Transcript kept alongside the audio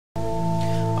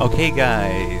Okay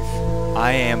guys,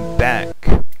 I am back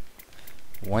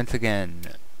once again.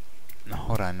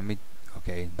 Hold on, let me,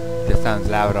 okay, this sounds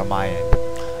loud on my end.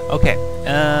 Okay,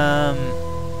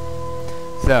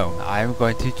 so I'm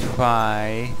going to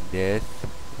try this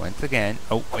once again.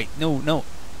 Oh wait, no,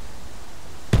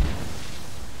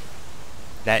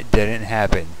 that didn't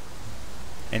happen.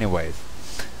 Anyways,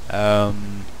 we're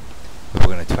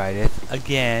gonna try this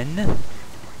again,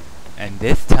 and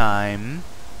this time,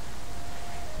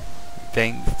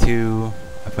 thanks to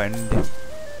a friend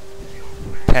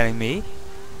telling me,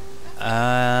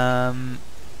 I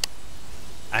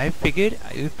figured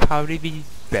it would probably be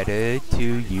better to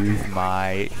use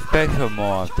my special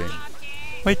more often,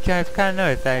 which I've kind of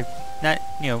noticed I've not,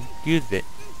 used it.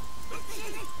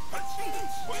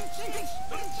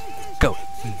 Go!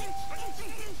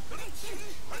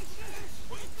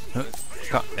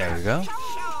 There we go.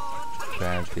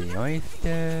 Grab the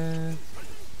oyster.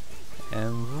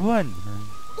 And run!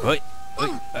 Wait,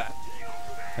 wait,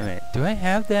 a minute, do I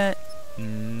have that?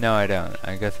 No, I don't.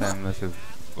 I guess I must have...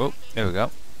 Oh, there we go.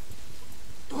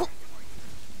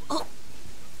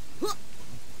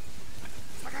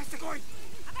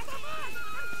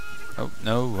 Oh,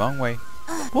 no, wrong way.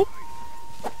 Whoop!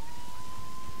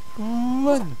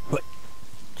 Run! What?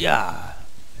 Yeah!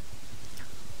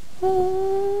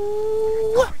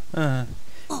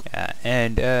 Yeah,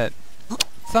 and,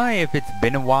 sorry if it's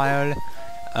been a while.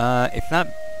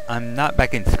 I'm not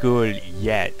back in school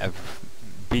yet. I'll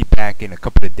be back in a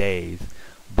couple of days.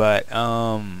 But,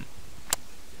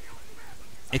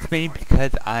 it's mainly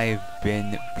because I've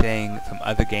been playing some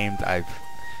other games. I've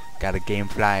got a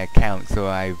GameFly account, so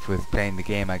I was playing the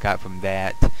game I got from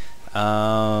that.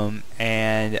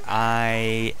 And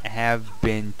I have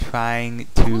been trying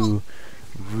to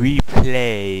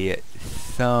replay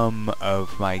some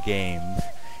of my games.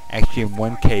 Actually, in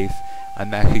one case,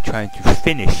 I'm actually trying to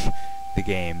finish the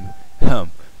game.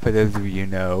 For those of you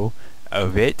who know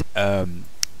of it,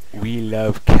 we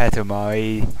love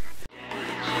Katamari.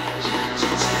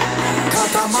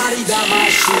 Katamari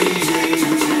Damacay.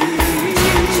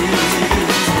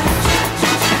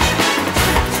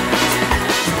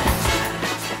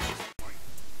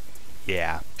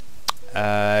 Yeah.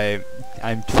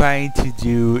 I'm trying to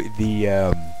do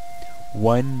the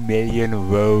 1 million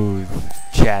rose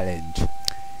challenge.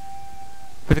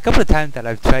 For the couple of times that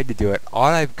I've tried to do it, all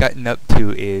I've gotten up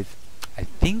to is, I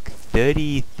think,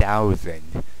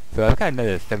 30,000. So I've got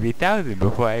another 70,000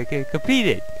 before I can complete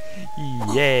it.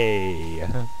 Yay!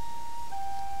 I'm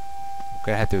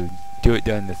gonna have to do it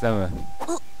during the summer.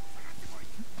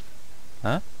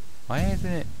 Huh? Why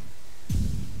isn't it?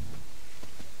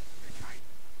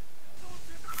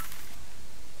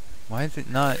 Why is it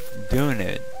not doing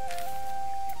it?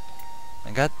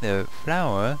 I got the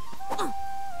flower.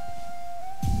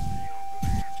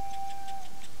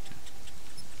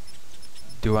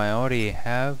 Do I already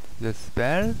have the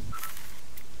spell?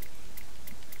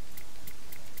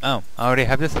 Oh, I already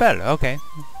have the spell. Okay.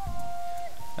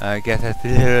 I guess that's a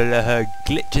little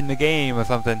glitch in the game or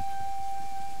something.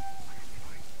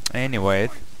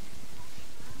 Anyways.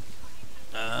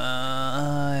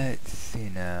 Let's see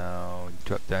now.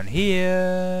 Drop down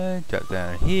here. Drop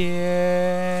down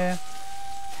here.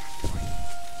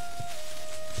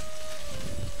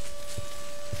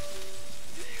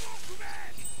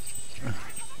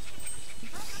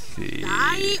 See.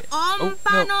 Oh,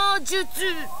 no.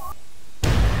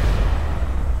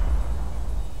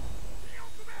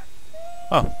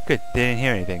 Oh, good. They didn't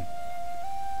hear anything.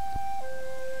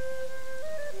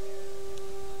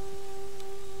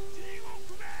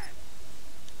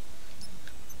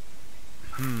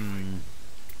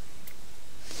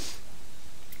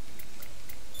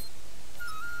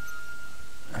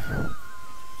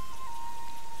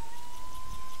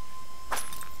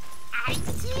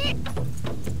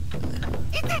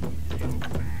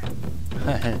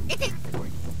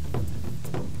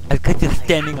 I got you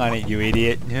standing on it, you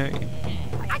idiot.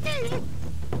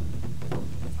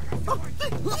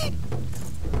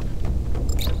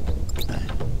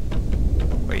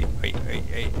 Wait,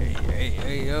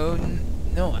 oh,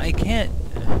 no, I can't.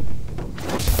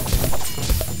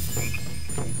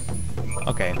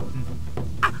 Okay.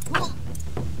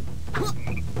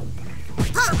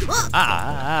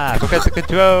 Forgot the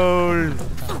controls.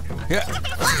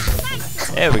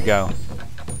 There we go.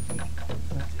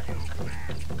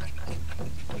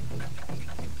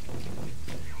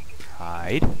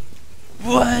 Hide.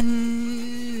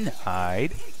 Run!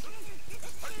 Hide.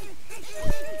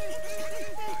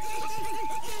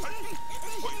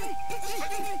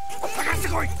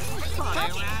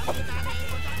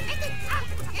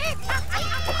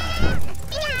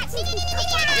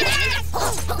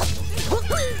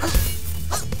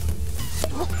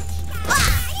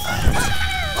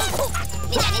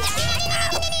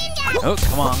 Oh,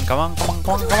 come on, come on, come on,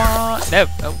 come on, come on. There,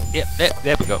 oh, yep,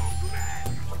 there we go.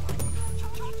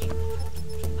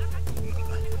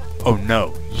 Oh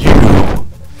no, you!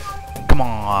 Come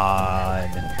on!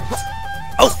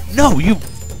 Oh no, you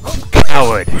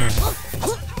coward!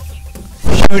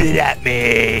 Shoot it at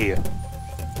me!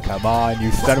 Come on,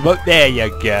 you son of a... There you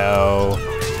go!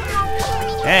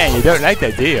 Yeah, you don't like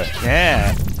that, do you?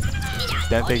 Yeah.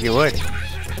 Don't think you would.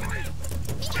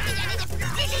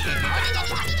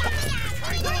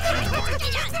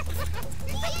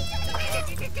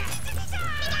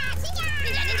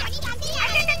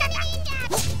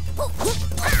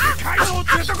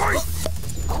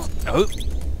 Oh.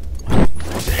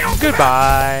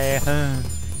 Goodbye.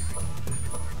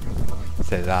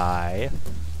 Says I.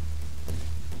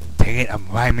 Dang it, I'm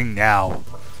rhyming now.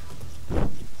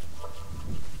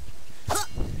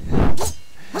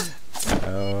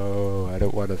 Oh, I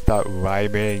don't want to start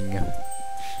rhyming.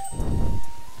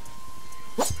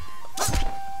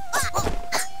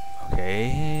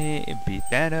 Okay, beat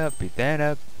that up, beat that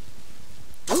up.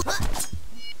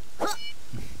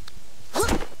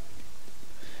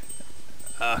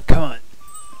 Come on.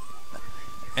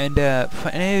 And for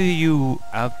any of you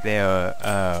out there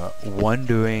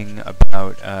wondering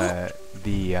about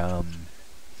the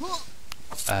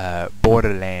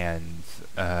Borderlands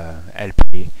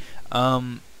LP,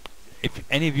 if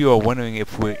any of you are wondering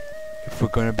if we're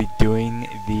going to be doing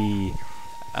the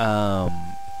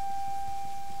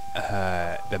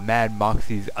Mad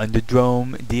Moxie's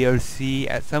Underdrome DLC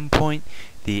at some point,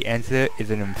 the answer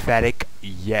is an emphatic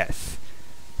yes.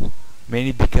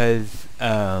 Mainly because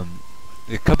a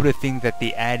couple of things that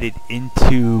they added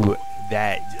into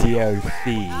that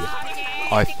DLC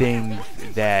are things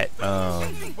that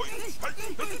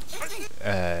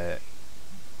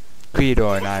Creator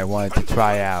and I wanted to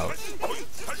try out.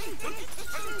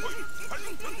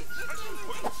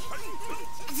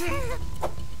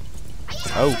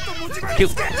 Oh,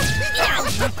 cute.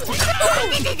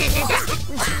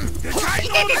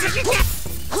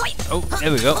 Oh,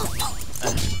 there we go.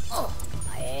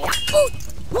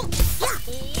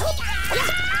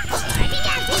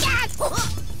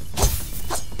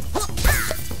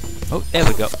 Oh, there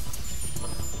we go.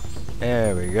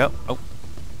 There we go. Oh.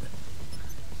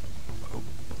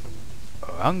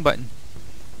 Wrong button.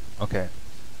 Okay.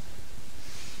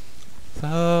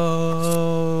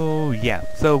 So yeah.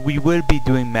 So we will be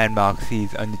doing Mad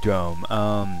Moxie's Underdrome.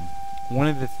 One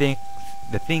of the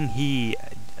thing he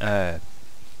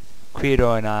Creator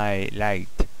and I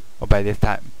liked, or by this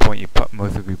point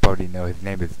most of you probably know his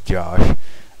name is Josh.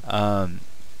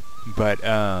 But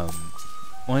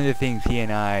one of the things he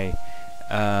and I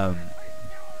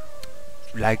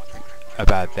liked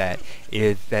about that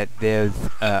is that there's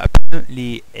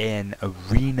apparently an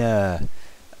arena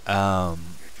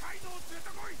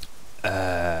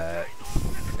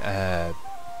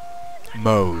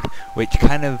mode, which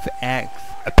kind of acts,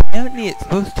 apparently it's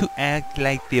supposed to act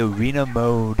like the arena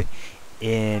mode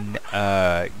in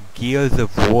Gears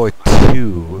of War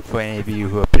 2, for any of you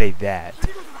who have played that.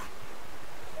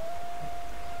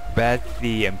 That's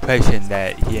the impression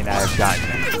that he and I have gotten.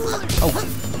 Oh,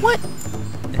 what?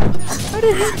 How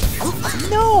did he?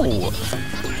 No!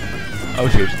 Oh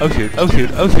shoot, oh shoot, oh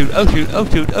shoot, oh shoot, oh shoot, oh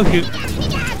shoot, oh shoot.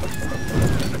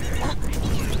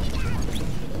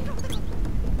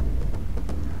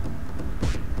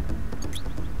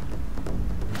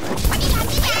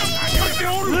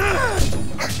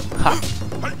 Ha!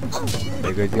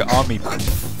 There goes your army,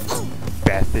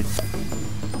 bastard.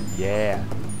 Yeah,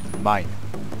 mine.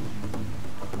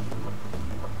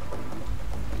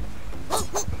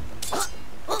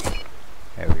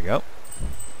 There we go.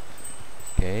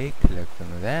 Okay, collect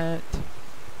some of that.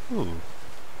 Ooh,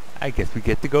 I guess we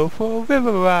get to go for a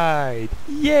river ride.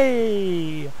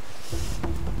 Yay!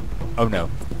 Oh no.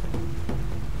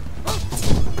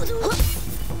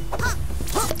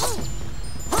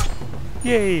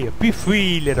 Yay! Be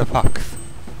free, little fox.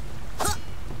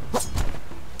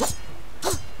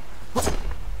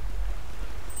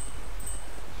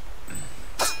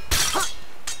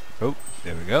 Oh,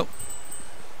 there we go.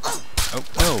 Oh,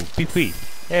 no, be free.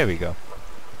 There we go.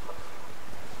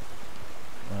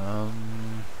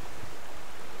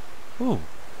 Ooh,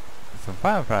 some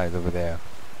fireflies over there.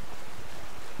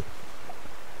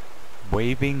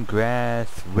 Waving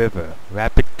grass river,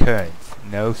 rapid currents,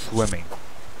 no swimming.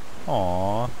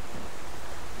 Aww.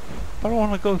 I don't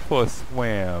want to go for a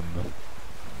swim.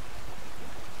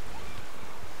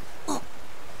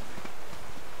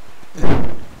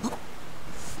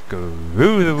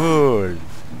 Screw the rules.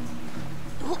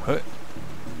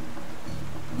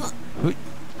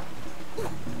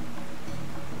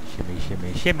 Shimmy,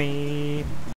 shimmy, shimmy.